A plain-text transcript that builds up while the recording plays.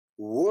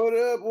What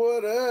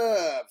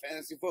up?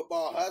 Fantasy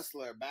Football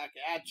Hustler back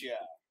at ya.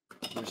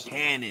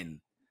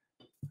 Cannon.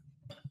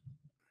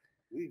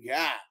 We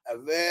got a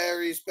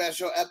very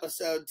special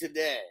episode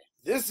today.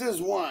 This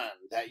is one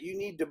that you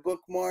need to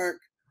bookmark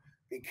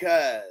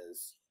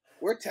because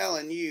we're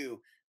telling you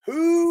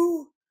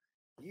who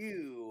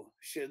you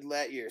should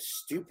let your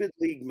stupid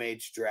league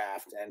mates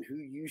draft and who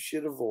you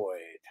should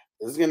avoid.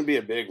 This is going to be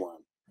a big one.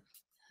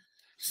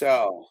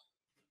 So,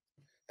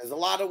 there's a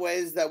lot of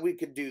ways that we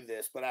could do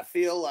this, but I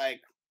feel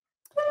like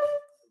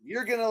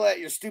you're going to let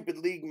your stupid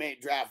league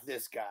mate draft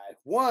this guy.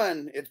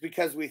 One, it's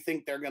because we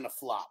think they're going to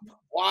flop.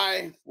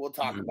 Why? We'll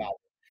talk about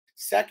it.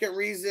 Second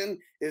reason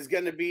is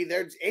going to be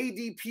there's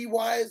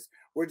ADP-wise,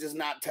 we're just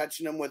not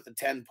touching them with a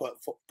 10-foot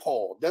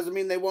pole. Doesn't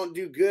mean they won't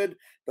do good,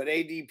 but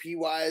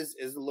ADP-wise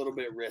is a little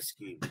bit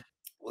risky.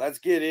 Let's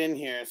get in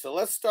here. So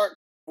let's start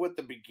with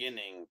the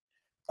beginning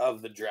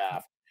of the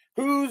draft.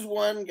 Who's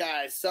one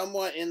guy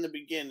somewhat in the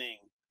beginning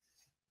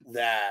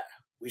that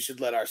we should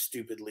let our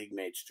stupid league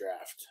mates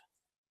draft?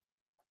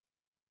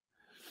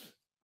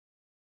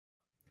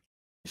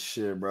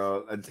 Shit,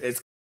 bro. It's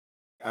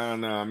I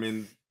don't know. I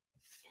mean,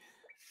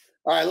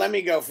 all right, let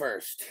me go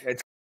first.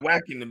 It's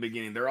whack in the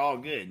beginning. They're all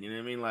good. You know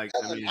what I mean? Like,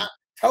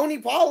 Tony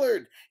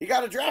Pollard. You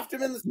got to draft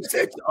him in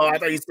the. I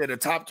thought you said a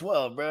top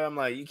 12, bro. I'm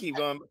like, you keep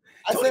going.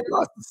 Tony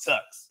Pollard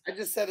sucks. I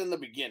just said in the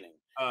beginning.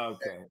 Oh,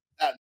 okay.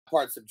 That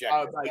part's subjective.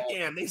 I was like,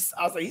 damn. I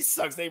was like, he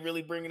sucks. They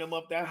really bringing him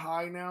up that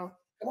high now?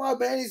 Come on,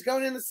 man. He's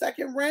going in the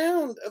second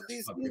round of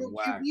these QB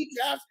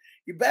drafts.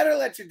 You better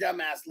let your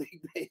dumbass league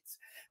mates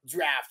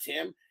draft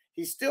him.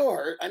 He's still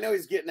hurt. I know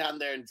he's getting out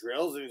there in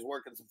drills and he's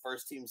working some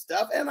first team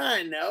stuff. And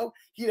I know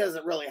he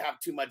doesn't really have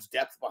too much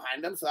depth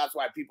behind him. So that's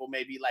why people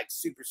may be like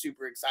super,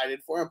 super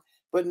excited for him.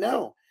 But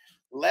no,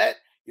 let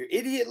your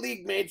idiot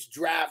league mates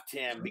draft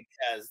him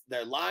because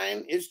their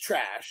line is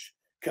trash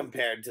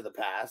compared to the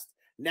past.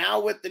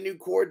 Now with the new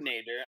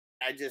coordinator,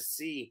 I just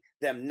see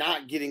them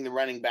not getting the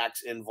running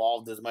backs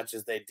involved as much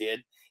as they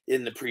did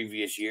in the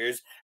previous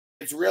years.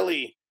 It's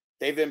really,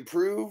 they've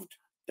improved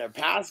their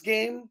pass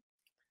game,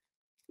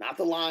 not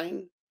the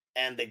line,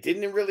 and they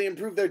didn't really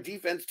improve their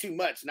defense too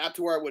much, not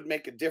to where it would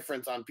make a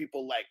difference on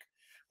people like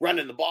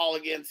running the ball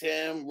against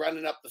him,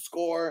 running up the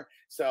score.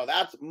 So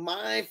that's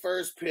my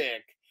first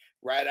pick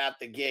right out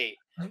the gate.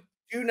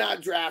 Do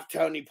not draft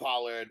Tony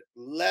Pollard.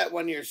 Let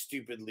one of your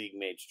stupid league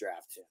mates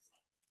draft him.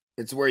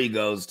 It's where he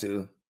goes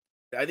to.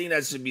 I think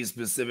that should be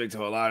specific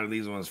to a lot of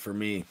these ones for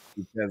me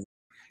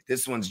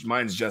because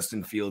mine's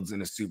Justin Fields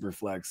in a super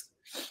flex.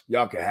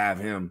 Y'all can have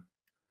him.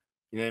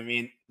 You know what I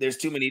mean? There's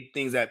too many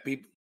things that you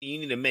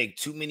need to make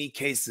too many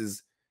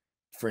cases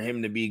for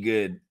him to be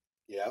good.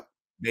 Yeah.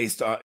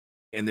 Based on,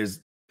 and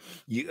there's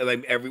you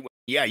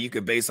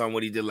could base on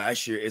what he did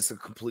last year. It's a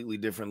completely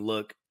different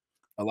look.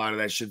 A lot of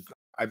that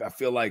I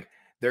feel like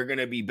they're going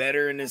to be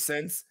better in a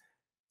sense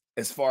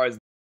as far as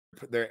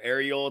their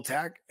aerial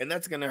attack, and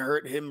that's going to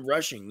hurt him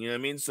rushing. You know what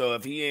I mean? So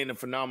if he ain't a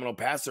phenomenal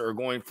passer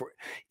or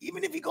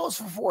even if he goes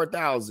for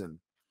 4,000,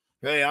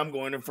 hey, I'm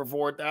going in for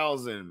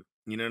 4,000.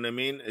 You know what I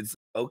mean? It's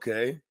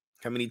okay.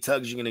 How many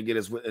tugs you're going to get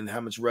us with and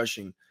how much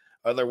rushing?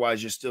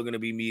 Otherwise, you're still going to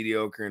be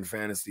mediocre in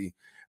fantasy.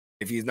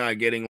 If he's not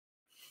getting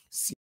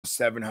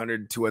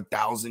 700 to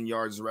 1,000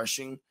 yards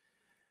rushing,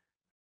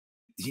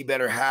 he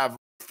better have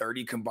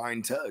 30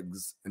 combined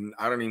tugs. And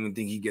I don't even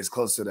think he gets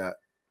close to that.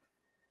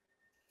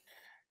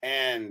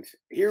 And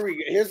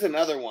here's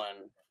another one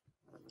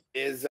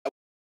is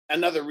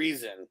another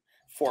reason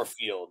for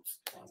Fields.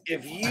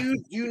 If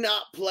you do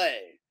not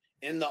play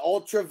in the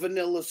ultra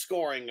vanilla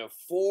scoring of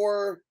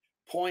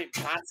 4-point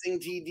passing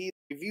TD,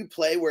 if you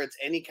play where it's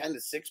any kind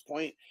of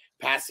 6-point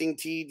passing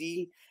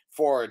TD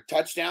for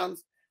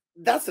touchdowns,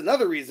 that's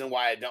another reason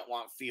why I don't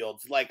want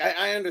Fields. Like,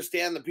 I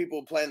understand the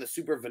people playing the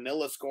super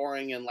vanilla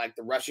scoring and like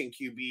the rushing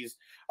QBs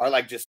are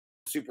like just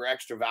super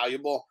extra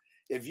valuable.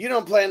 If you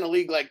don't play in a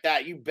league like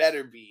that, you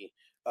better be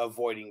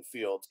avoiding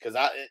Fields because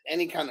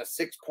any kind of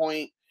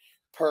 6-point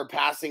per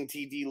passing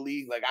TD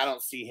league, like I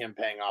don't see him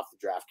paying off the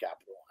draft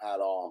capital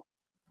at all.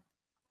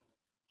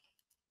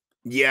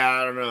 Yeah,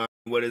 I don't know.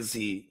 What is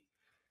he?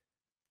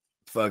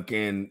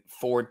 Fucking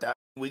 4,000.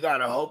 We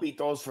gotta hope he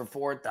throws for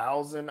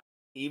 4,000.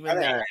 Even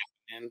that,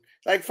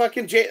 like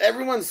fucking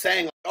everyone's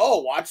saying, like,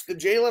 "Oh, watch the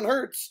Jalen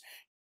Hurts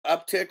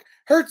uptick."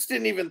 Hurts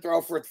didn't even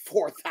throw for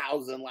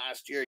 4,000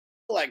 last year.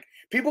 Like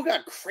people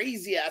got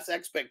crazy ass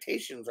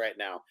expectations right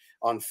now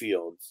on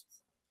Fields.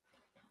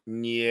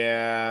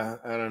 Yeah,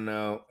 I don't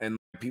know, and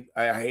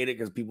I hate it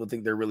because people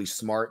think they're really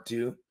smart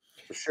too.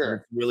 For sure,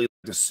 it's really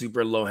the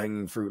super low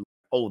hanging fruit.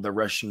 Oh, the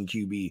rushing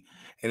QB,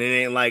 and it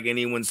ain't like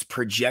anyone's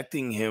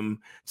projecting him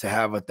to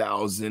have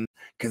 1,000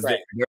 because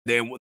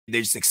they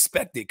just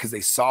expect it because they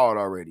saw it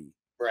already.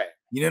 Right.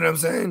 You know what I'm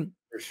saying?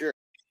 For sure.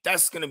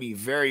 That's going to be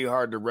very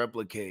hard to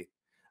replicate.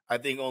 I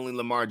think only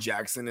Lamar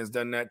Jackson has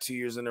done that 2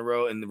 years in a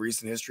row in the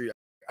recent history.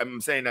 I'm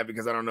saying that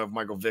because I don't know if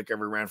Michael Vick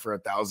ever ran for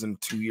 1,000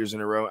 2 years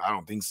in a row. I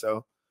don't think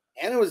so.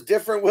 And it was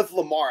different with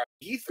Lamar.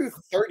 He threw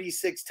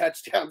 36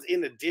 touchdowns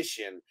in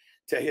addition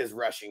to his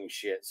rushing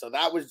shit. So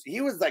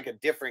he was like a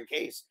different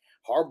case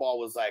Harbaugh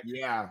was like,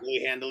 yeah,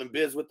 really handling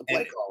biz with the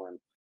play calling.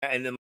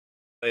 And then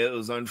it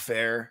was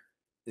unfair.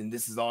 And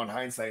this is all in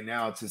hindsight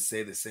now to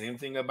say the same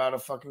thing about a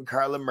fucking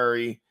Kyler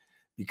Murray,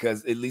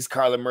 because at least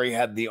Kyler Murray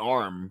had the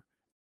arm.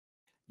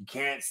 You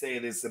can't say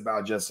this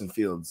about Justin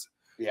Fields.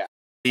 Yeah.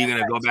 You're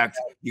gonna go back.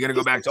 You're gonna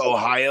go back to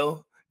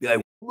Ohio. Be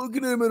like, look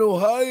at him in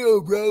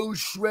Ohio, bro,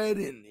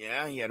 shredding.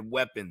 Yeah, he had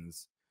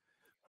weapons.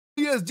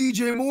 He has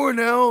DJ Moore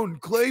now and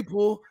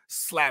Claypool.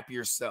 Slap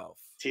yourself.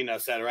 Tino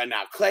said it right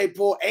now.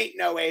 Claypool ain't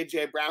no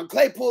AJ Brown.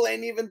 Claypool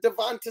ain't even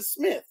Devonta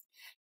Smith.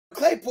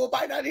 Claypool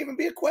might not even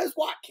be a Quez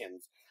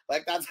Watkins.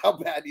 Like, that's how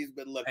bad he's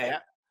been looking.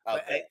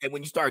 And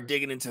when you start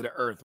digging into the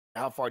earth,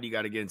 how far do you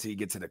got to get until you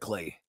get to the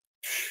clay?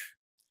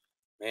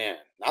 Man,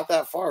 not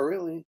that far,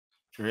 really.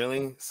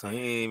 Really? So he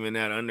ain't even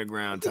that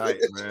underground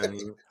type, bro.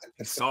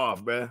 He's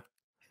soft, bro.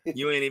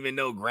 You ain't even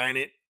no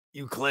granite.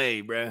 You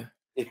clay, bro.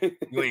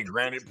 You ain't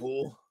granite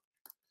pool.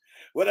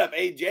 What up,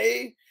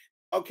 AJ?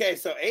 Okay,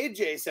 so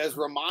AJ says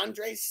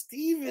Ramondre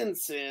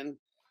Stevenson.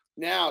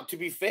 Now, to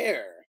be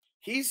fair,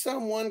 he's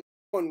someone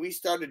when we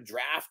started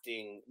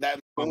drafting that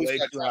when we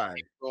started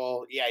drafting,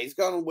 yeah, he's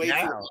gone way too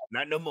high.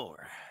 Not no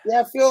more.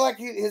 Yeah, I feel like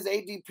his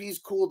ADP's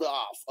cooled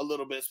off a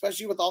little bit,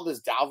 especially with all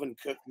this Dalvin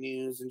Cook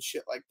news and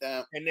shit like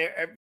that. And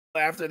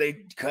after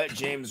they cut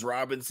James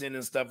Robinson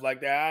and stuff like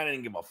that, I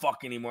didn't give a fuck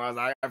anymore.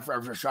 I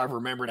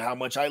remembered how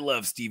much I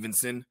love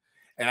Stevenson,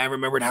 and I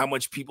remembered how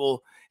much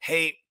people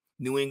hate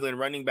New England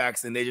running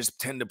backs, and they just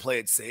tend to play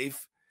it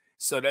safe.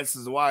 So this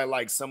is why,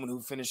 like, someone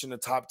who finished in the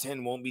top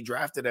 10 won't be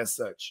drafted as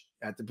such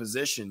at the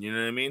position. You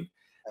know what I mean?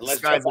 This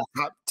guy's a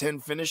top 10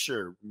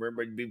 finisher, but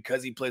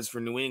because he plays for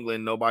New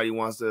England, nobody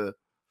wants to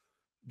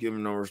give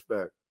him no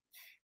respect.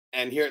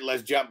 And here,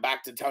 let's jump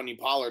back to Tony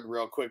Pollard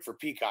real quick for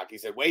Peacock. He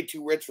said, way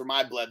too rich for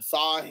my blood.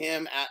 Saw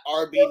him at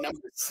RB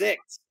number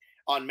 6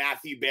 on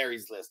Matthew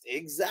Berry's list.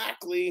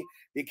 Exactly,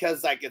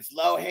 because, like, it's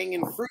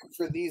low-hanging fruit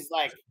for these,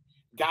 like,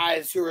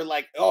 guys who are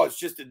like, oh, it's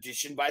just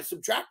addition by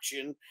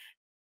subtraction.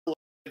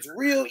 It's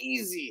real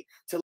easy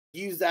to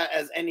use that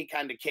as any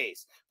kind of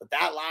case. But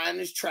that line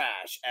is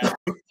trash. And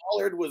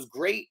Pollard was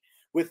great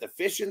with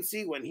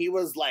efficiency when he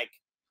was, like,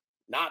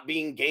 not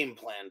being game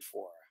planned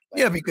for.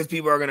 Like, yeah, because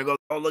people are going to go,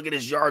 oh, look at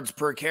his yards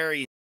per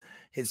carry,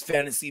 his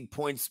fantasy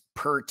points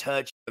per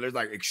touch. There's,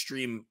 like,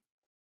 extreme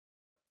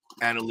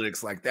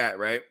analytics like that,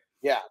 right?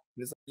 Yeah.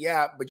 It's like,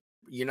 yeah, but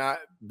you're not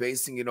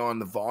basing it on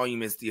the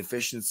volume. It's the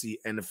efficiency,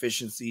 and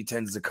efficiency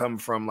tends to come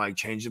from, like,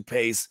 change of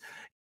pace,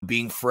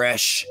 being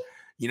fresh.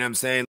 You know what I'm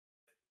saying?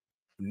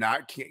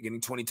 Not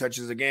getting 20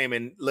 touches a game.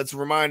 And let's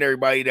remind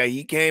everybody that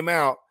he came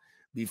out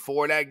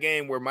before that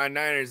game where my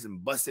Niners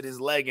busted his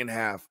leg in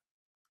half.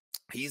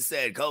 He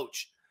said,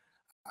 Coach,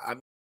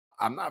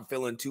 I'm not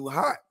feeling too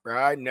hot, bro.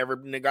 I never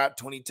got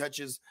 20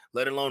 touches,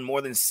 let alone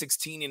more than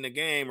 16 in the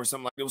game or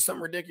something like that. It was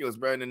something ridiculous,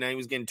 bro. And then he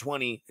was getting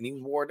 20 and he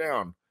was wore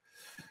down.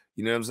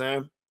 You know what I'm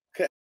saying?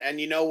 And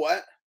you know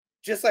what?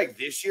 Just like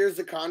this year's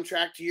a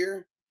contract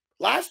year,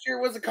 last year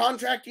was a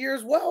contract year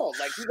as well.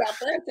 Like, he got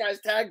franchise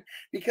tagged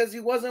because he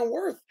wasn't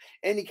worth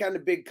any kind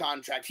of big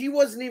contract. He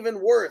wasn't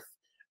even worth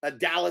a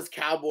Dallas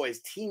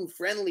Cowboys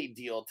team-friendly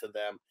deal to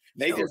them.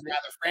 They just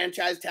rather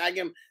franchise tag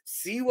him,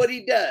 see what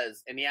he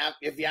does. And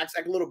if he acts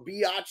like a little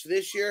biatch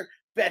this year,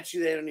 bet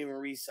you they don't even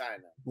re-sign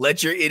him.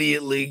 Let your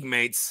idiot league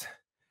mates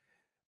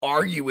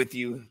argue with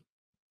you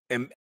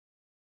and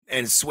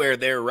swear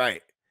they're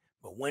right.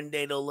 But one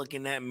day they'll look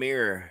in that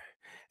mirror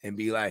and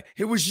be like,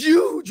 it was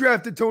you who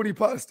drafted Tony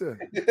Pasta.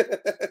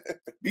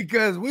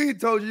 Because we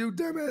told you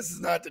dumbasses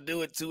not to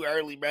do it too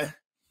early, bro.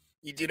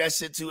 You do that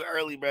shit too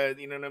early, bro.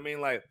 You know what I mean?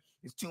 Like,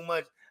 it's too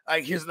much.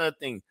 Like, here's another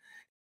thing.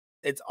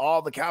 It's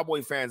all the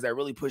Cowboy fans that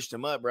really pushed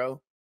him up,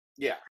 bro.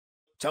 Yeah.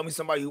 Tell me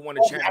somebody who won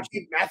a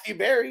championship. Matthew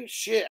Berry,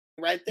 shit,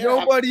 right there.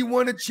 Nobody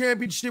won a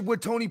championship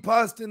with Tony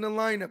Pasta in the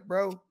lineup,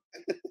 bro.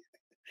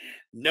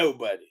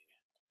 Nobody.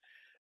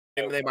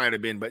 They might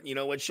have been, but you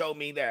know what? Show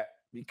me that,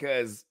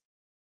 because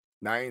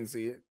I didn't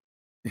see it.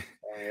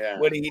 Yeah.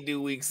 What did he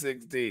do week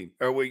 16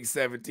 or week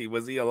 17?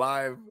 Was he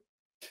alive?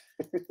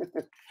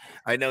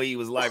 I know he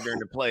was live during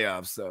the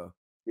playoffs, so.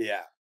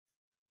 Yeah.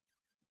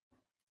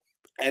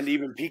 And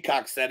even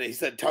Peacock said it. He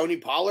said, Tony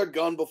Pollard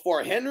going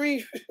before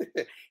Henry?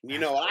 You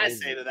know what I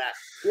say to that?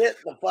 Get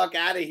the fuck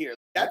out of here.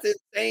 That's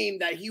insane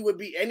that he would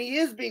be, and he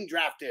is being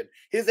drafted.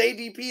 His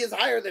ADP is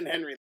higher than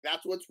Henry.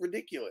 That's what's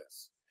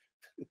ridiculous.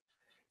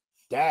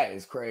 That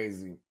is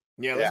crazy.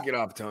 Yeah, let's get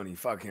off Tony.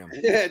 Fuck him.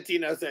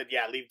 Tino said,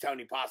 yeah, leave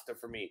Tony Pasta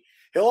for me.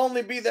 He'll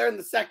only be there in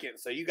the second,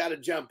 so you got to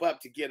jump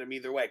up to get him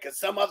either way, because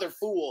some other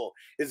fool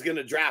is going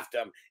to draft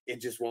him. It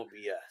just won't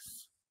be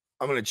us.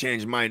 I'm going to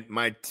change my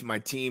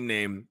team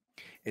name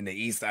in the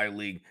East Side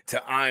League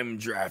to I'm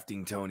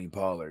drafting Tony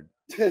Pollard.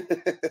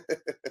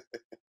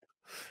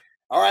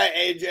 All right,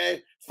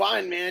 AJ.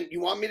 Fine, man. You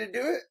want me to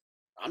do it?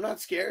 I'm not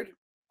scared.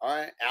 All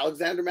right,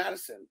 Alexander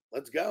Madison.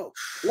 Let's go.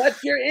 Let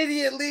your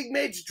idiot league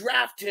mates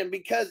draft him,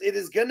 because it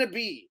is going to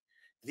be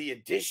the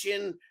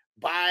addition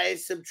by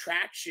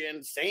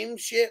subtraction. Same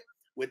shit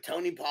with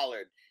Tony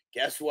Pollard.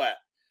 Guess what?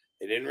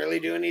 They didn't really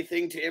do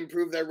anything to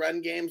improve their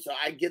run game, so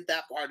I get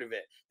that part of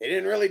it. They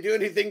didn't really do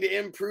anything to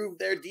improve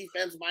their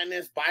defense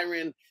minus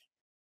Byron.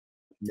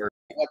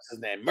 What's his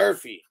name?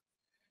 Murphy.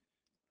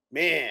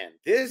 Man,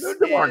 this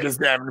DeMarcus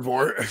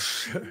Davenport.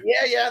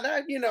 yeah,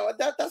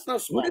 that's no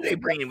small. Who did they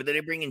bring in? Did they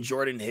bring in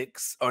Jordan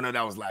Hicks? Oh no,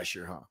 that was last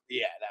year, huh?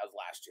 Yeah, that was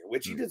last year,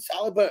 which he did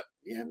solid, but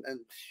yeah, and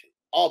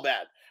all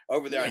bad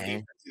over there on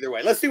defense. Either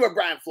way, let's see what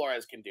Brian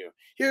Flores can do.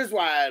 Here's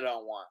why I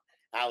don't want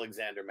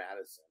Alexander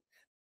Madison.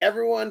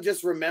 Everyone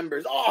just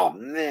remembers, oh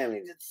man, he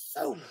did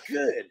so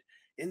good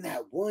in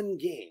that one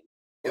game.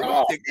 There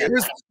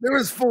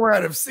was 4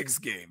 out of 6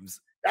 games.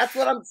 That's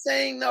what I'm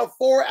saying, though.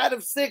 4 out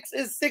of 6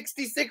 is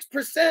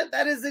 66%.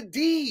 That is a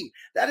D.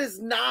 That is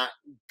not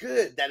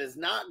good. That is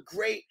not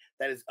great.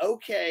 That is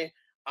okay.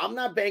 I'm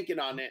not banking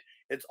on it.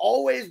 It's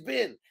always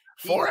been.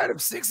 4 out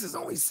of 6 is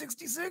only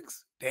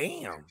 66?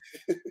 Damn.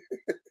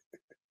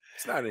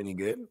 It's not any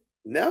good.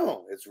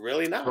 No, it's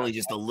really not. Only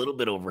just a little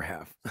bit over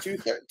half.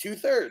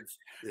 Two-thirds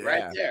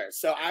right there.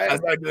 So I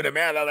started doing the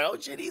math. I was like, oh,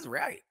 shit, he's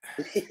right.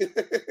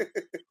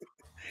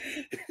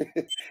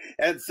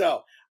 And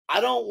so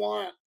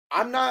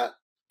I'm not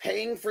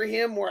paying for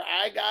him where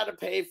I got to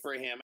pay for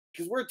him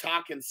because we're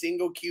talking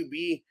single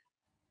QB.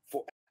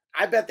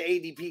 I bet the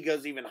ADP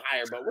goes even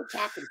higher, but we're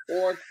talking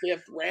 4th,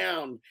 5th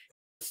round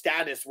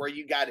status where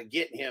you got to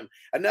get him.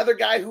 Another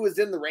guy who was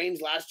in the range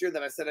last year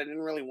that I said I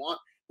didn't really want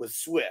was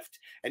Swift.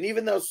 And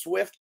even though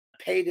Swift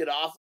paid it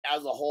off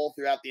as a whole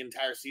throughout the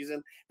entire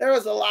season, there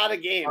was a lot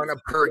of games. On a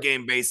per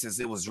game basis,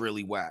 it was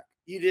really whack.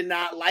 You did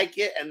not like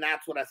it, and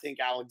that's what I think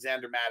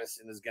Alexander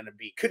Madison is going to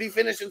be. Could he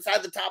finish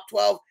inside the top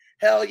 12?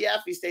 Hell yeah,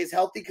 if he stays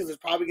healthy, because there's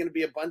probably going to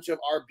be a bunch of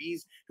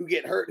RBs who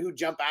get hurt, who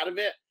jump out of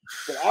it.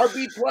 But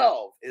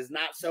RB12 is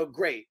not so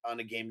great on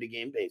a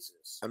game-to-game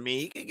basis. I mean,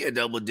 he could get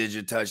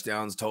double-digit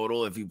touchdowns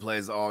total if he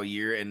plays all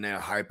year in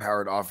that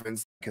high-powered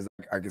offense, because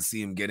I could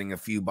see him getting a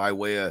few by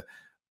way of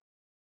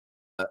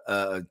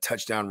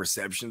touchdown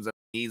receptions.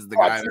 He's the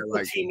guy that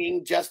like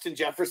teaming Justin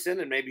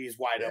Jefferson, and maybe he's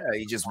wide open. Yeah,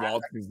 he just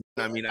walked.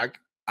 I mean,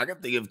 I can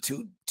think of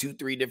two,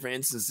 3 different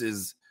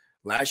instances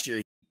last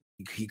year.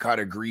 He caught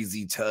a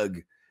greasy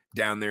tug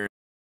down there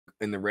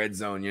in the red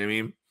zone. You know what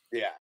I mean?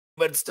 Yeah.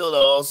 But still,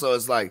 though, also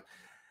it's like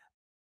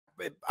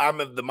I'm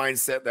of the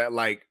mindset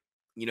that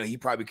he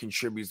probably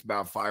contributes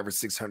about 500 or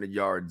 600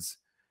 yards.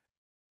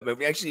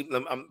 But actually,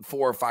 I'm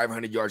 400 or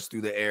 500 yards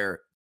through the air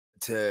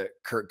to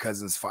Kirk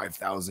Cousins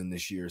 5,000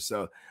 this year.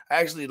 So I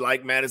actually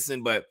like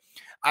Madison, but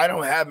I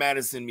don't have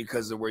Madison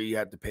because of where you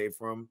have to pay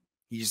for him.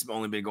 He's just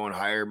only been going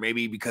higher,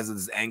 maybe because of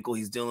this ankle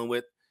he's dealing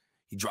with.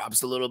 He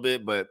drops a little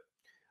bit, but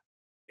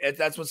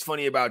that's what's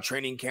funny about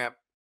training camp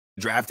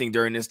drafting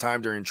during this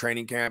time, during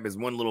training camp, is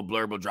one little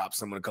blurb will drop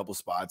someone a couple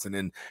spots, and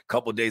then a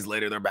couple of days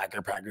later, they're back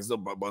in practice. They'll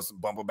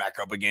bump them back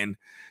up again.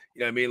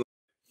 You know what I mean?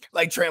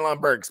 Like Treylon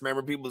Burks.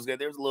 Remember,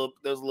 there's a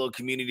little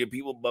community of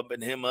people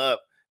bumping him up.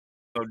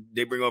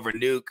 They bring over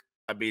Nuke.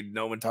 I mean,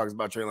 no one talks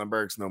about Treylon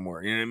Burks no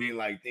more. You know what I mean?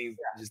 Like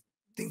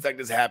things like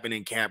this happen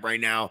in camp right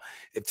now.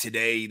 If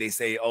today they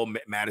say, oh,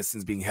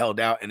 Madison's being held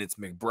out and it's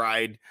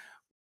McBride,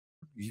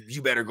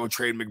 you better go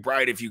trade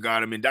McBride if you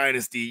got him in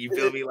Dynasty. You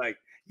feel me? Like,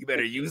 you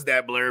better use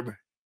that blurb.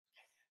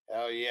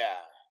 Oh, yeah.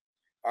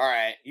 All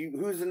right.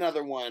 Who's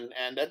another one?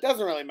 And it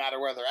doesn't really matter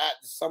where they're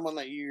at. Just someone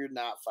that you're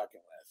not fucking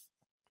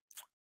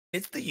with.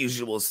 It's the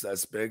usual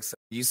suspects.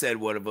 You said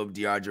one of them,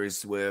 DeAndre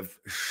Swift.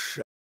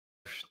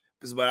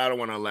 But I don't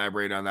want to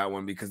elaborate on that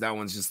one because that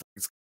one's just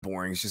it's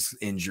boring. It's just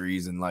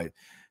injuries and like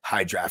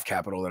high draft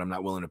capital that I'm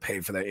not willing to pay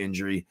for that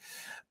injury.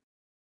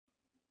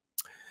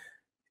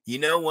 You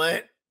know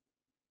what?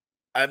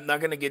 I'm not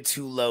going to get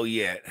too low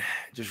yet.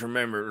 Just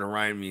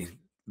remind me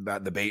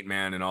about the Bait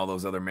Man and all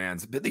those other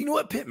mans. But you know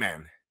what?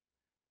 Pittman.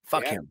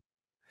 Fuck him.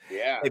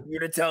 Yeah. If you're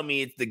to tell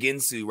me it's the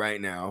Ginsu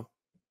right now,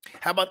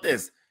 how about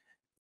this?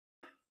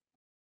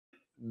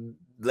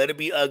 Let it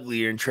be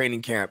uglier in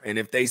training camp. And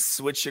if they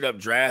switch it up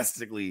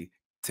drastically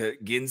to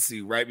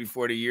Ginsu right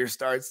before the year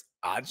starts,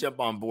 I'll jump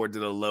on board to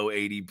the low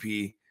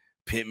ADP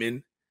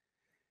Pittman.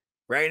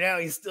 Right now,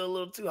 he's still a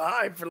little too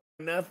high for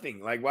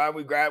nothing. Like, why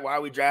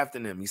are we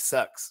drafting him? He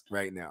sucks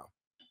right now.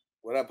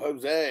 What up,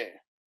 Jose?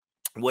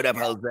 What up,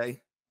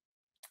 Jose?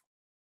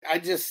 I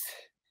just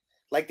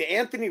like the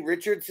Anthony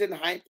Richardson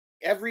hype.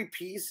 Every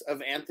piece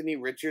of Anthony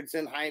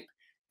Richardson hype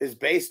is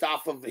based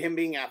off of him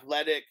being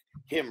athletic,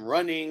 him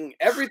running,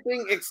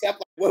 everything except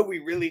like what we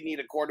really need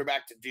a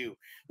quarterback to do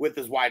with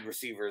his wide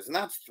receivers, and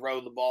that's throw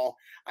the ball.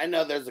 I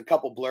know there's a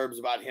couple blurbs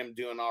about him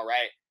doing all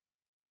right.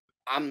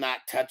 I'm not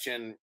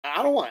touching.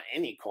 I don't want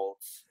any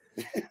Colts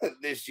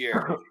this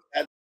year.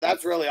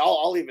 That's really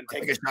all. I'll even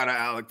take a shot at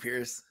Alec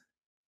Pierce.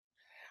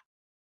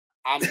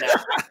 I'm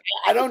not.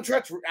 I don't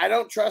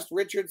trust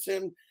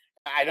Richardson.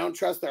 I don't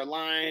trust their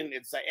line.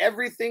 It's like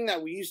everything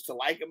that we used to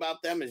like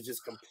about them is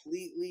just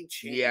completely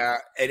changed. Yeah,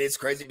 and it's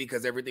crazy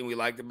because everything we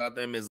liked about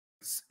them is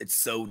it's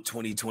so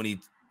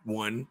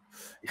 2021.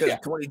 Because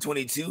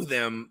 2022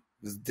 them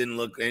didn't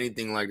look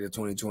anything like the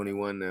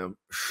 2021 them.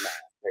 Nah,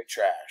 they're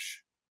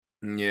trash.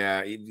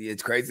 Yeah,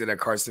 it's crazy that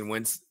Carson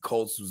Wentz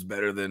Colts was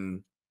better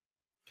than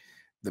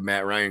the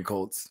Matt Ryan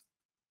Colts.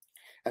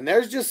 And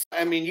there's just,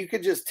 I mean, you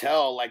could just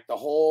tell like the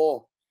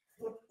whole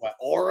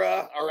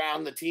aura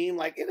around the team.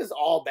 Like it is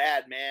all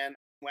bad, man.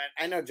 When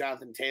I know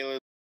Jonathan Taylor,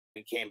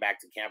 he came back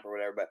to camp or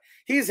whatever, but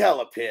he's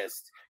hella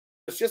pissed.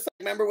 It's just like,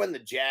 remember when the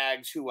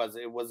Jags, who was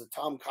it? Was it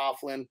Tom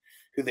Coughlin,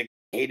 who they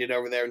hated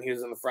over there, and he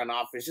was in the front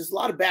office? Just a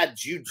lot of bad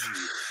juju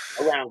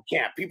around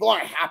camp. People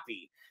aren't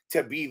happy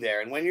to be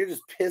there, and when you're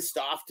just pissed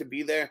off to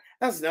be there,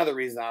 that's another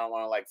reason I don't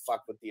want to like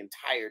fuck with the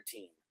entire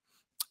team.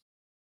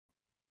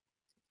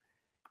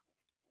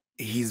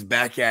 He's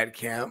back at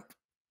camp.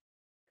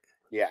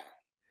 Yeah.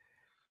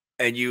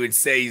 And you would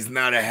say he's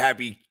not a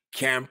happy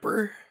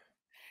camper?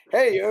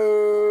 Hey,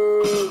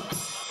 yo.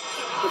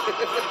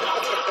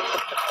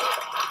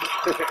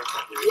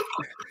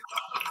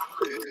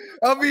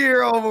 I'll be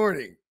here all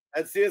morning.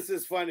 This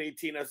is funny.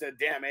 Tino said,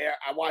 damn,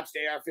 I watched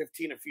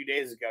AR-15 a few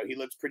days ago. He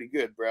looks pretty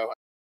good, bro.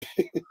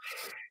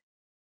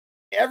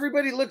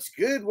 Everybody looks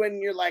good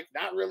when you're like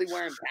not really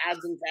wearing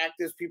pads in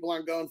practice. People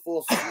aren't going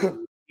full speed.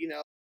 You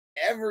know,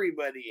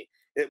 everybody.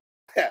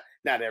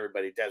 Not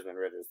everybody. Desmond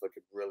Ritter's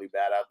looking really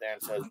bad out there,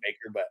 and so is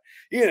Baker. But,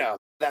 you know,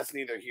 that's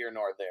neither here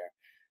nor there.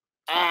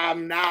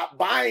 I'm not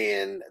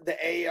buying the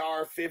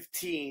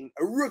AR-15,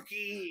 a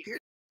rookie.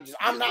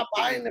 I'm not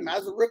buying them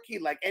as a rookie.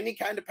 Like any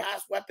kind of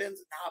pass weapons,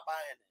 not buying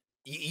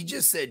it. You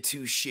just said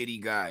two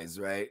shitty guys,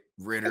 right?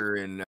 Ritter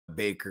and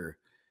Baker.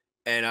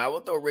 And I will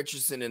throw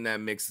Richardson in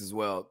that mix as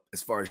well,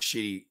 as far as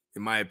shitty,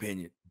 in my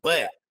opinion.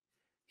 But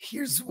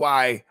here's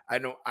why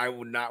I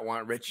would not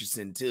want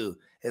Richardson too.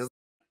 Is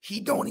he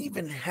don't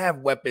even have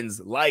weapons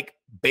like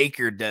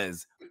Baker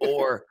does,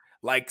 or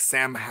like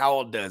Sam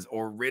Howell does,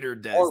 or Ritter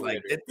does. Or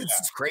like Ritter, this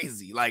is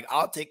crazy. Like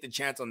I'll take the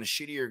chance on the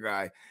shittier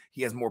guy.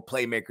 He has more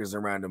playmakers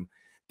around him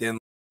than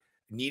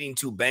needing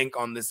to bank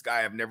on this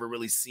guy I've never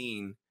really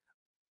seen.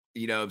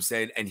 You know what I'm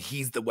saying? And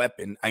he's the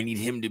weapon. I need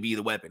him to be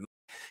the weapon.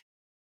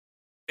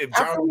 If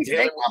How can we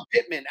bank on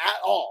Pittman at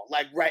all?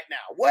 Like right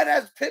now, what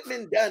has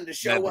Pittman done to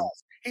show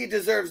us he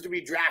deserves to be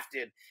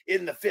drafted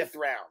in the 5th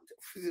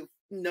round?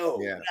 No,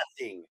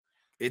 nothing.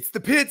 It's the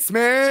Pitts,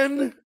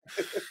 man.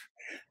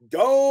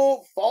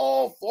 Don't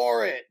fall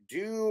for it.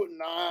 Do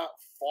not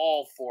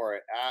fall for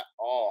it at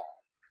all.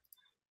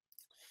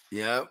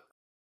 Yep.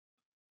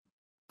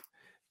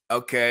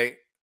 Okay.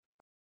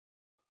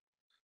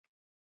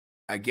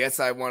 I guess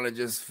I want to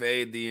just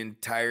fade the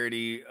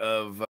entirety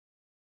of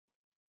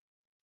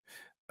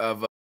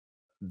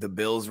the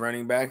Bills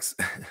running backs.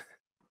 Okay.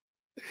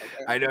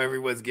 I know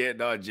everyone's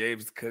getting on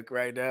James Cook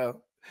right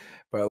now,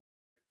 but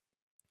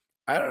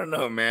I don't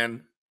know,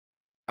 man.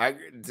 I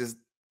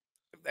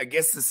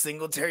guess the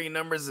Singletary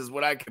numbers is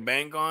what I can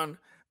bank on,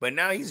 but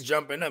now he's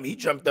jumping up. He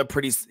jumped up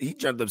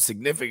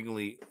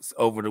significantly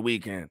over the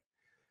weekend.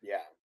 Yeah.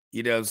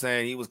 You know what I'm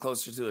saying? He was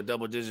closer to a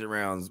double-digit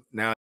rounds.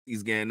 Now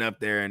he's getting up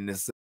there, and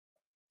this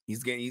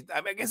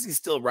I guess he's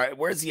still right.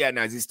 Where's he at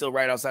now? Is he still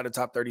right outside the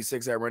top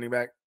 36 at running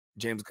back,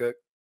 James Cook?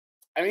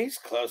 I mean, he's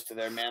close to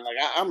there, man. Like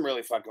I'm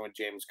really fucking with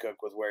James Cook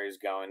with where he's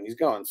going. He's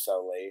going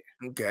so late.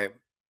 Okay.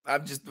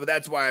 But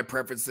that's why I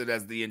preference it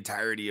as the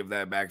entirety of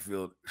that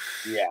backfield.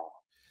 Yeah.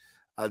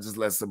 I'll just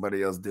let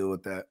somebody else deal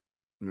with that.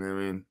 You know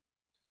what I mean?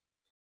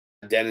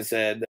 Dennis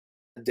said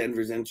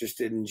Denver's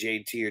interested in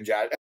JT or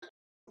Josh.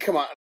 Come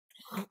on.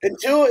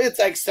 Until it's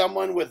like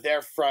someone with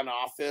their front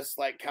office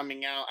like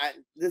coming out,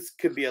 this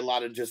could be a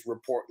lot of just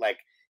report, like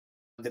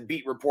the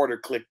beat reporter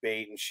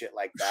clickbait and shit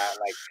like that.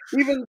 Like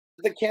even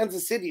the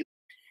Kansas City,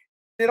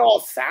 it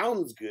all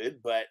sounds good,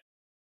 but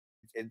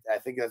I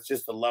think that's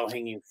just the low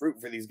hanging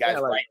fruit for these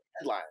guys writing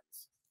headlines.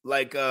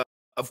 Like,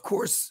 of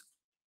course,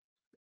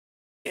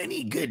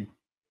 any good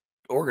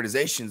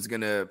organization is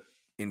gonna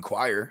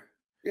inquire.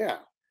 Yeah.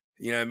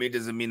 You know what I mean?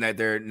 Doesn't mean that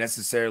they're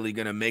necessarily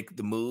going to make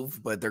the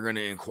move, but they're going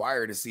to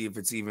inquire to see if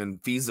it's even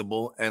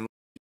feasible. And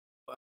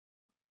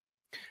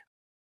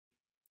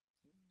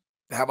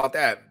how about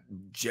that?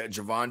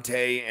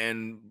 Javonte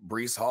and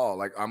Breece Hall.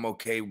 Like, I'm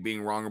okay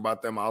being wrong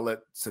about them. I'll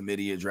let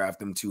Samidia draft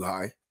them too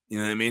high. You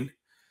know what I mean?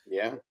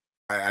 Yeah.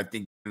 I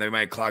think they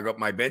might clog up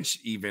my bench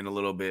even a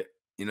little bit.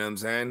 You know what I'm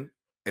saying?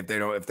 If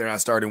they're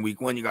not starting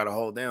week 1, you got to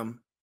hold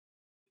them.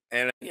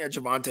 And yeah,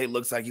 Javonte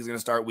looks like he's going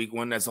to start week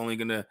 1. It's only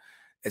going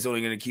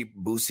to keep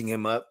boosting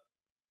him up.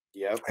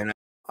 Yep. And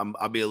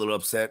I'll be a little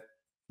upset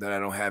that I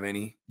don't have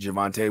any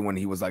Javonte when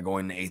he was like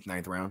going in the 8th,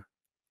 9th round.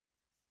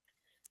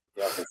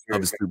 Yeah, for sure.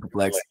 Of a super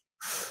flex.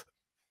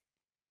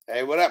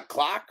 Hey, what up,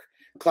 Clock?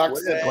 Clock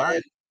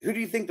said, who do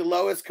you think the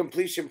lowest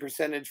completion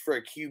percentage for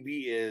a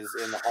QB is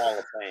in the Hall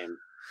of Fame?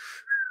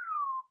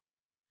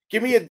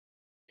 Give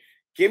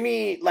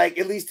me like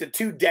at least a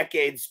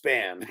 2-decade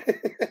span.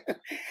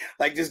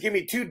 Like just give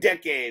me 2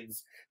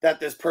 decades that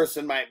this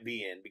person might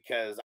be in,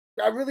 because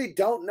I really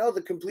don't know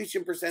the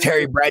completion percentage.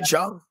 Terry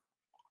Bradshaw?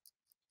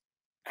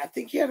 I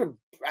think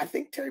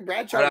Terry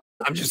Bradshaw.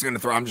 I'm just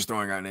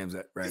throwing out names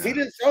right now. He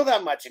didn't throw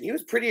that much, and he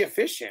was pretty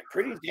efficient,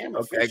 pretty damn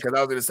efficient. Okay, because I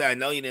was going to say, I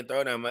know you didn't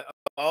throw that much.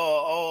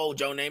 Oh,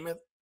 Joe Namath?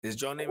 Is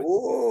Joe Namath?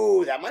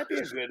 Oh, that might be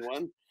a good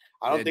one.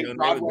 I don't think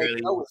Broadway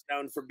Joe was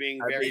known for being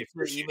very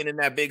efficient. Even in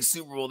that big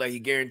Super Bowl that he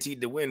guaranteed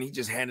to win, he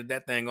just handed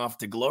that thing off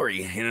to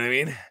glory. You know what I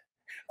mean?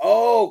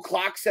 Oh,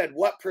 Clock said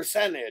what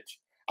percentage?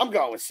 I'm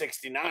going with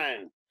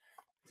 69.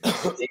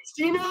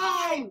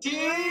 69, dude.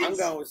 I'm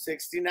going with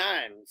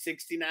 69.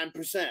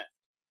 69%.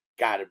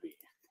 Gotta be.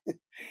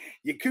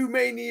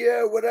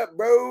 Yaku-mania, what up,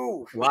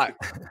 bro? What?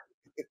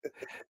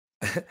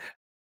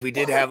 We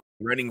did have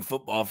running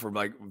football for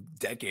like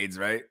decades,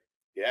 right?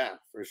 Yeah,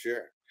 for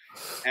sure.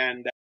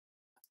 And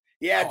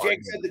yeah,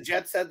 Jake said the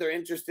Jets said they're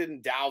interested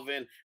in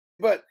Dalvin.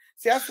 But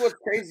see, that's what's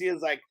crazy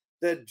is like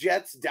the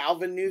Jets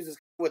Dalvin news is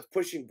what's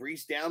pushing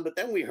Brees down. But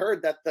then we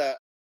heard that the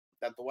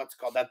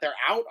that they're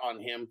out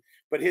on him,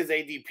 but his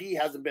ADP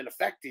hasn't been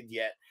affected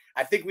yet.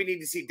 I think we need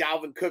to see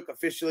Dalvin Cook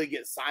officially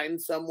get signed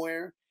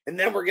somewhere, and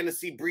then we're going to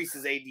see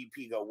Brees's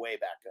ADP go way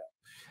back up.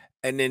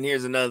 And then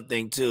here's another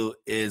thing too: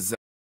 is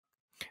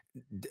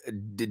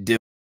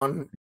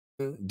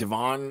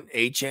Devon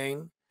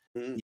A-Chain,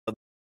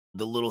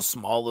 the little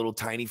small, little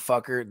tiny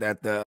fucker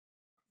that the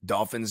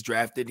Dolphins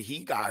drafted.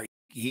 He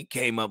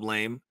came up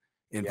lame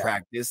in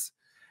practice,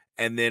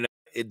 and then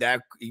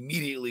that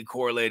immediately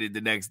correlated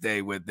the next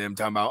day with them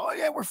talking about, oh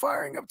yeah, we're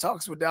firing up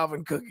talks with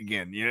Dalvin Cook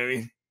again. You know what I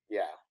mean?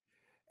 Yeah.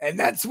 And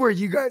that's where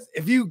you guys,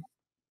 if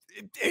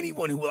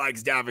anyone who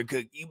likes Dalvin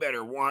Cook, you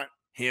better want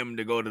him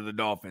to go to the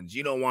Dolphins.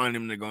 You don't want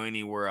him to go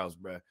anywhere else,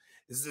 bro.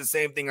 This is the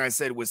same thing I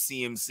said with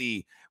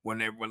CMC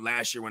when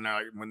last year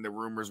when the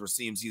rumors were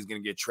CMC is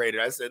going to get traded.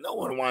 I said no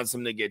one wants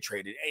him to get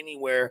traded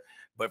anywhere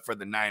but for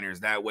the Niners.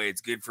 That way, it's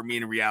good for me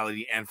in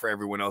reality and for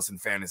everyone else in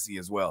fantasy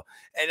as well.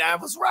 And I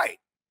was right.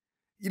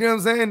 You know what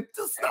I'm saying?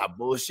 Just not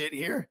bullshit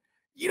here.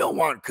 You don't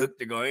want Cook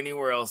to go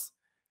anywhere else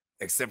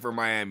except for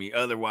Miami.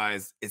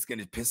 Otherwise, it's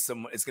gonna piss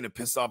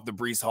off the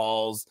Brees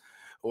Halls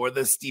or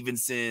the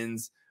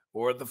Stevensons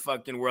or the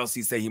fucking where else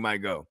he say he might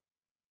go.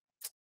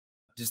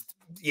 Just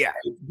give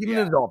him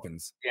the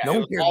Dolphins. Yeah, no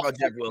one cares about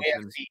Jeff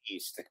Wilson. AFC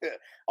East.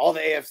 All the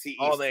AFC East.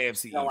 All the AFC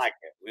East. We don't like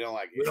it. We don't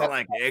like it. We don't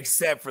like it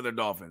except for the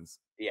Dolphins.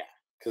 Yeah,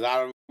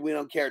 because we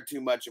don't care too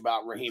much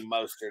about Raheem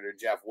Mostert or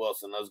Jeff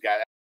Wilson. Those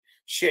guys,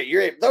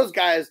 shit. Those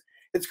guys.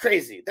 It's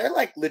crazy. They're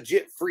like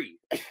legit free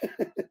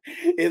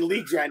in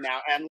leagues right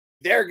now, and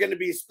they're going to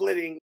be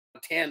splitting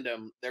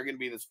tandem. They're going to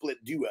be the split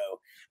duo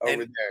over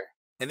there.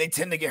 And they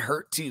tend to get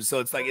hurt too. So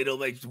it's like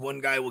one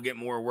guy will get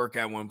more work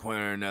at one point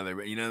or another.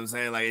 But you know what I'm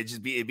saying? Like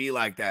it'd be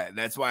like that.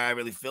 That's why I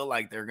really feel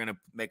like they're gonna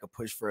make a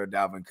push for a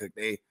Dalvin Cook.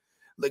 They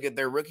look at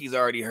their rookies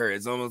already hurt.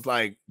 It's almost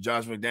like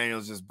Josh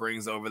McDaniels just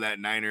brings over that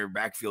Niner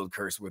backfield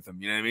curse with him.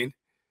 You know what I mean?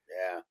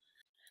 Yeah.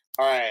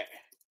 All right.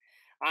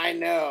 I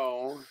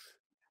know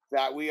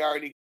that we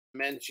already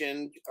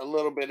mentioned a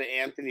little bit of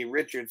Anthony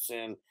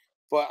Richardson,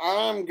 but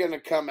I'm gonna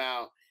come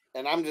out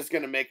and I'm just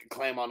gonna make a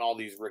claim on all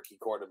these rookie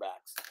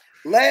quarterbacks.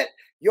 Let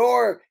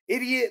your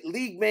idiot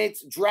league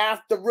mates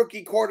draft the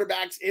rookie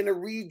quarterbacks in a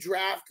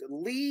redraft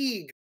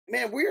league.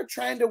 Man, we're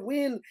trying to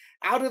win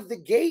out of the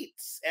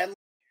gates. And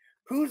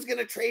who's going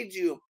to trade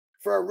you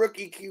for a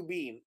rookie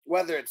QB?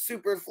 Whether it's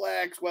super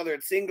flex, whether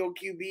it's single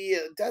QB,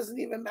 it doesn't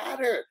even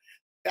matter.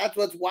 That's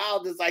what's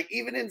wild is like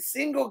even in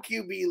single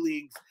QB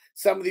leagues,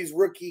 some of these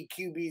rookie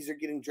QBs are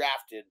getting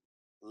drafted.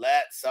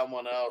 Let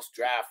someone else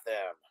draft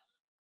them.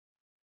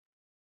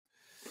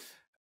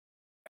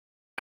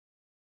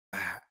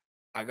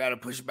 I got to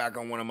push back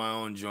on one of my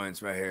own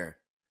joints right here.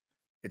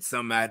 It's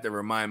something I have to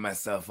remind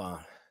myself on.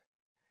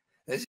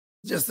 It's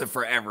just a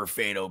forever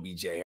fade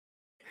OBJ.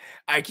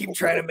 I keep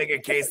trying to make a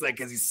case like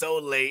because he's so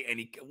late, and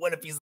what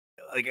if he's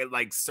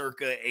like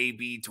circa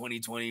AB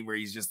 2020 where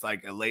he's just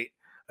like a late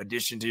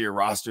addition to your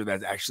roster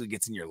that actually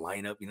gets in your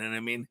lineup. You know what I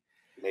mean?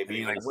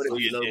 Maybe like what if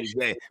he's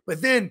OBJ?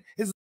 But then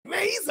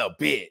man, he's a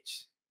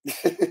bitch.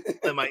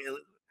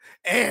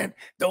 And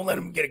don't let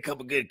him get a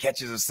couple good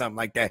catches or something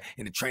like that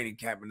in the training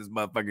camp and this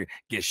motherfucker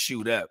get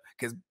shoot up.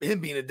 Because him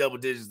being a double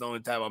digit is the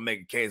only time I'll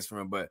make a case for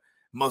him. But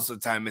most of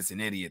the time, it's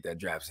an idiot that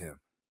drafts him.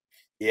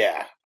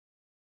 Yeah.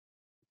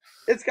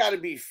 It's got to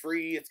be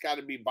free. It's got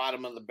to be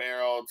bottom of the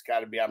barrel. It's got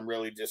to be, I'm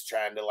really just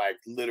trying to like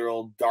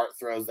literal dart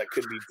throws that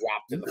could be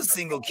dropped in the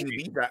single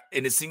QB guy.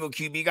 In a single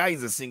QB guy,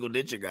 he's a single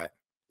digit guy.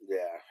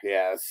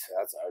 Yeah.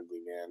 That's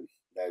ugly, man.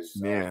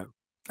 That's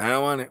I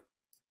don't want it.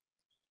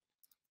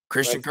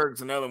 Christian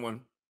Kirk's another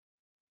one.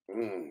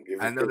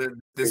 I know that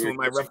this one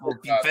might ruffle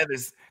a few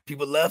feathers.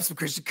 People love some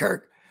Christian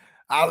Kirk.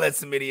 I'll let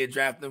some idiot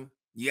draft him.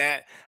 You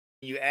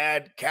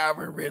add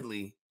Calvin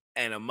Ridley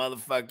and a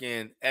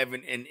motherfucking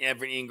Evan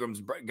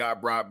Ingram's got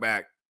brought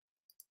back.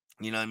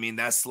 You know what I mean?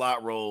 That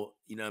slot role,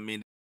 you know what I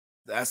mean?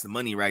 That's the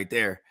money right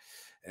there.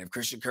 And if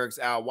Christian Kirk's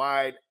out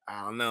wide,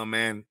 I don't know,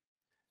 man.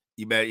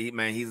 You bet,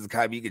 he's the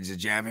type you could just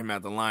jam him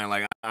out the line.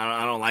 Like,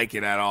 I don't like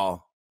it at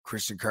all.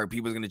 Christian Kirk,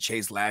 people's going to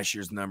chase last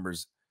year's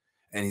numbers.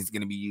 And he's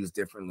going to be used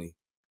differently,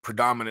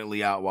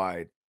 predominantly out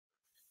wide.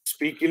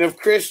 Speaking of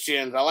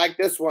Christians, I like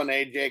this one,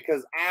 AJ,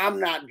 because I'm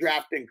not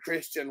drafting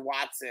Christian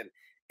Watson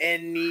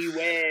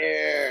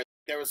anywhere.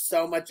 There was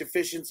so much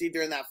efficiency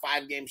during that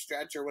 5-game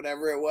stretch or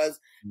whatever it was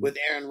with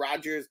Aaron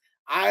Rodgers.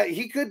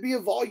 He could be a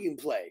volume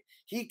play.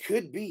 He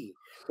could be.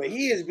 But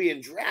he is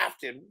being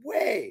drafted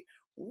way,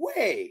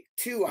 way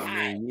too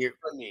high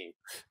for me.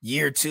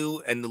 Year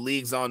 2, and the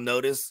league's on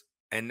notice,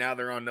 and now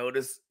they're on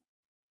notice.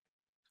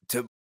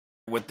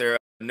 with their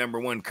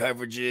 #1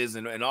 coverages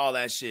and all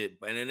that shit.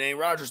 And it ain't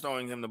Rodgers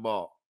throwing him the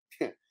ball.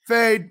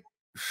 Fade.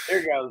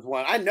 There goes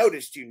one. I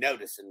noticed you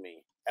noticing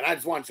me. And I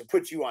just want to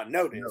put you on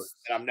notice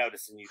that I'm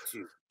noticing you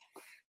too.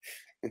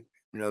 You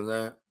know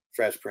that?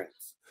 Fresh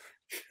Prince.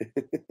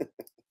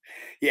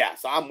 Yeah,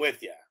 so I'm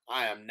with you.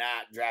 I am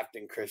not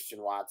drafting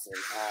Christian Watson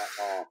at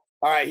all.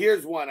 All right,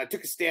 here's one. I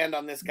took a stand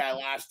on this guy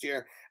last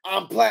year.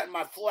 I'm planting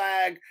my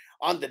flag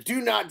on the do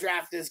not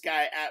draft this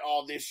guy at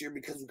all this year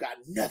because we've got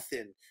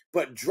nothing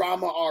but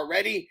drama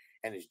already.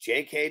 And it's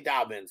J.K.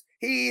 Dobbins.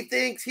 He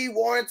thinks he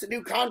warrants a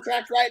new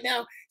contract right now.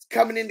 He's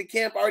coming into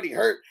camp already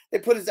hurt. They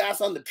put his ass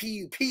on the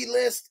PUP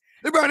list.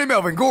 They brought in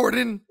Melvin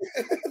Gordon.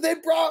 They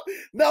brought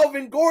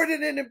Melvin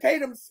Gordon in and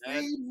paid him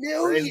 $3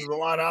 million. Raises a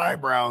lot of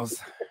eyebrows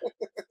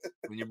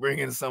when you bring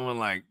in someone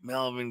like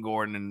Melvin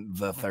Gordon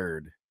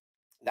III.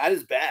 That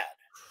is bad.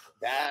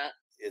 That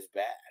is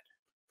bad.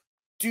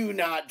 Do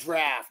not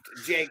draft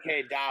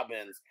J.K.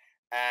 Dobbins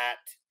at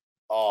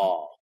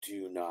all.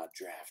 Do not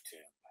draft him.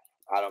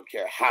 I don't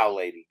care how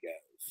late he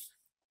goes.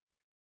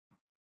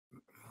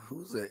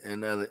 Who's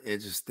another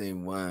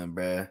interesting one,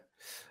 bruh?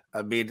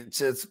 I mean,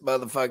 just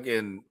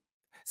motherfucking.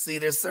 See,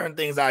 there's certain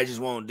things I just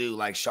won't do,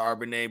 like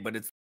Charbonnet, but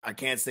I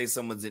can't say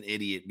someone's an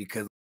idiot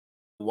because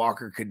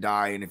Walker could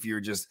die, and if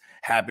you're just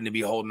happen to be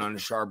holding on to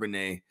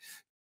Charbonnet,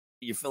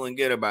 you're feeling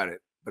good about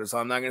it. But so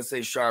I'm not gonna say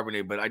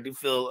Charbonnet, but I do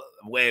feel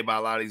a way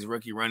about a lot of these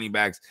rookie running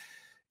backs.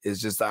 It's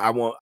just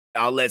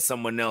I'll let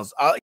someone else.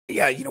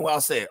 Yeah, you know what?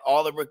 I'll say it. A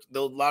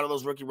lot of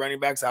those rookie running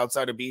backs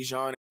outside of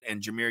Bijan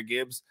and Jahmyr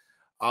Gibbs,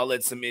 I'll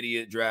let some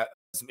idiot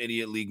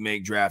league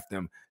mate draft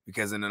them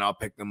because then I'll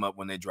pick them up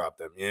when they drop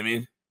them. You know what I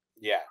mean?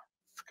 Yeah,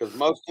 because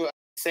most of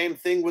same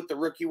thing with the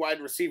rookie wide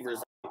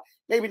receivers.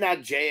 Maybe not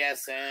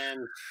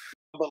JSN,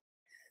 but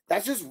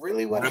that's just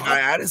really what about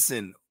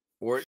Addison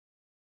or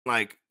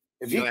like.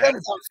 If you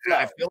comes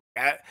I feel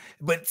like,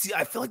 but see,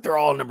 I feel like they're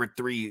all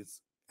 #3s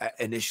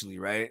initially,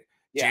 right?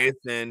 Yeah.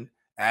 Jason,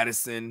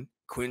 Addison,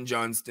 Quinn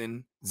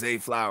Johnston, Zay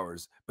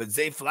Flowers. But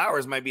Zay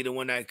Flowers might be the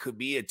one that could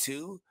be a 2.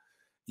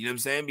 You know what I'm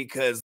saying?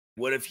 Because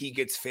what if he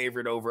gets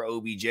favored over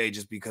OBJ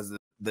just because of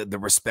the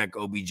respect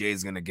OBJ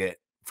is going to get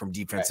from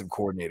defensive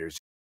coordinators?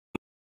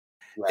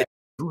 Right.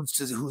 Who's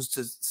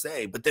to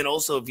say? But then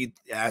also, if you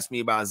ask me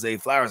about Zay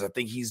Flowers, I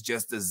think he's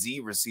just a Z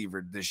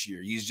receiver this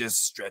year. He's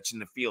just stretching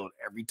the field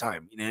every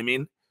time. You know what I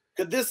mean?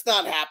 Could this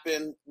not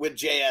happen with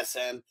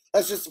JSN?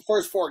 That's just the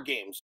first 4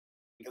 games.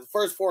 Because the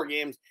first 4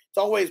 games, it's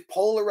always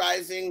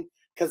polarizing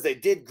because they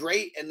did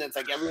great, and then it's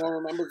like everyone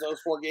remembers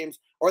those 4 games,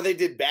 or they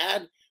did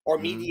bad or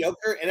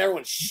mediocre, and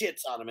everyone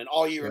shits on them, and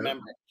all you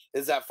remember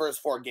is that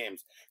first 4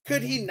 games.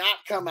 Could he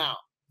not come out,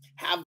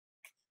 have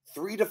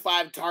 3 to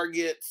 5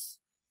 targets,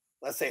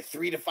 let's say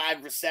 3 to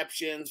 5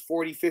 receptions,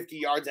 40, 50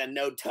 yards, and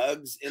no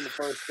tugs in the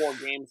first 4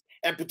 games,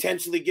 and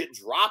potentially get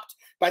dropped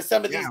by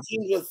some of these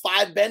teams with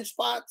 5 bench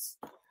spots?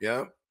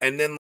 Yeah. And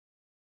then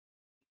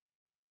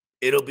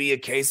it'll be a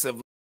case of,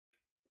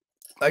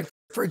 like,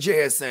 for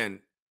JSN,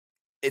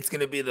 it's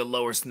going to be the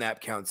lower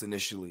snap counts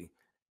initially.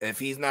 If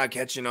he's not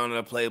catching on in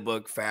a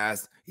playbook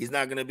fast, he's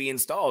not going to be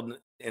installed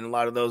in a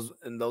lot of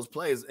those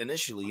plays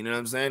initially. You know what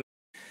I'm saying?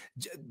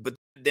 But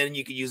then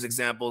you could use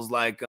examples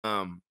like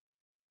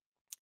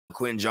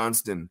Quinn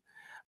Johnston.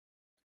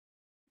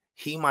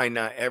 He might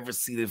not ever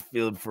see the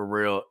field for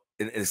real,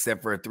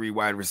 except for 3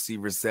 wide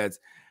receiver sets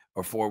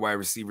or 4 wide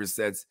receiver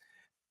sets.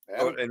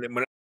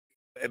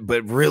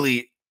 But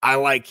really, I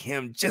like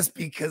him just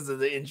because of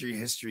the injury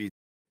history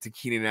to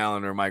Keenan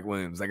Allen or Mike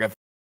Williams. Like I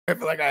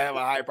feel like I have a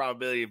high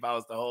probability if I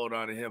was to hold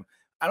on to him.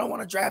 I don't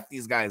want to draft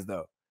these guys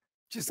though.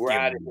 We're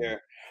out of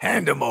here.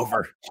 Hand them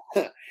over.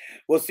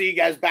 We'll see you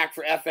guys back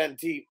for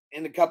FNT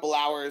in a couple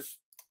hours.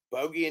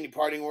 Bogey, any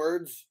parting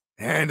words?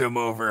 Hand them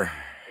over.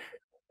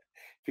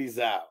 Peace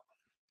out.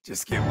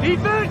 Just give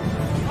defense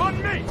on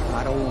me.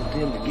 I don't want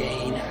them to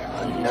gain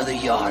another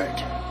yard.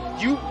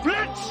 You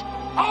blitz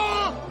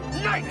all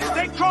night. If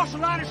they cross the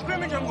line of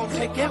scrimmage, I'm going to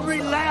take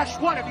every last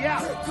one of you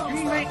out.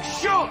 You make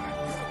sure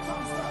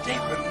they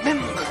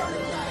remember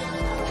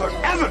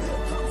forever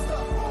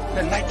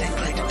the night they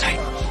played the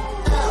Titans.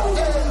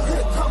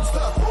 Here comes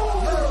the,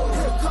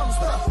 here comes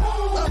the,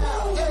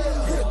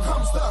 here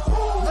comes the,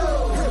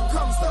 here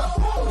comes the,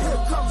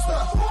 here comes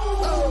the,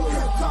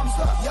 here comes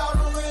the. Y'all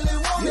don't really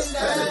want it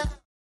now.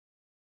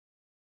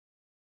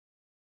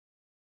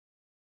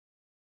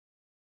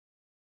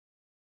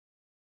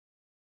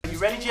 You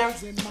ready, Jerry?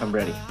 I'm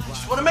ready.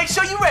 Just want to make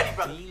sure you're ready,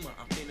 brother.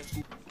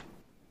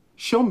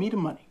 Show me the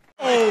money.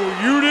 Oh,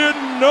 you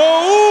didn't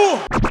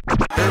know?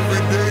 Every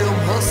day I'm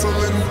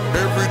hustling.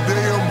 Every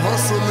day I'm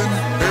hustling.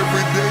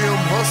 Every day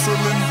I'm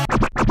hustling.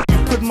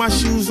 Put my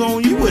shoes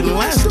on, you wouldn't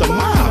last a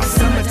mile.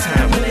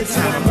 Summertime,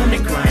 wintertime, I'm on the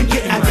grind.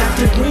 Yeah, I got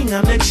the ring,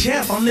 I'm the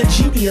champ, I'm the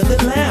Judy of the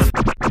lamb.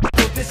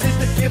 This is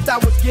the gift I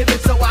was given,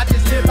 so I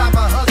just live by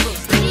my hustle.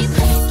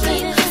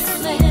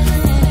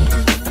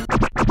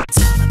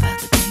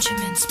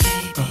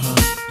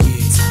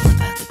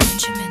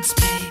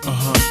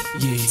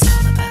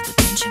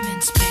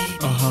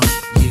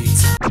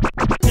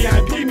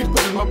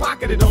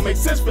 It don't make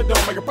sense for profit,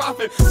 don't make a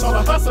profit. So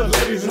I hustle,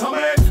 ladies and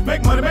homies.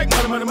 Make money, money.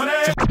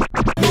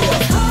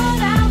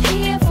 Hold out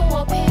here for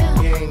a pill.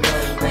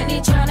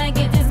 Really tryna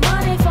get this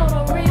money for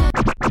the real.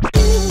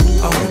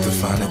 I want to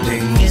find the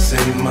things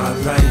in my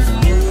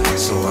life,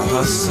 so I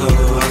hustle.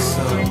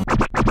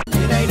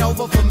 It ain't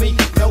over for me,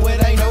 no,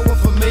 it ain't over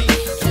for me.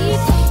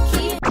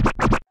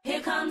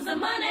 Here comes the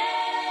money.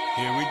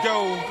 Here we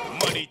go.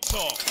 Money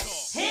talk.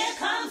 Here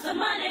comes the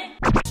money.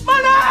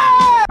 Money!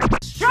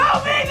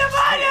 Show me the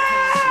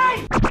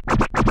money!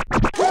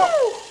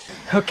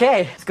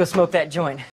 Okay, let's go smoke that joint.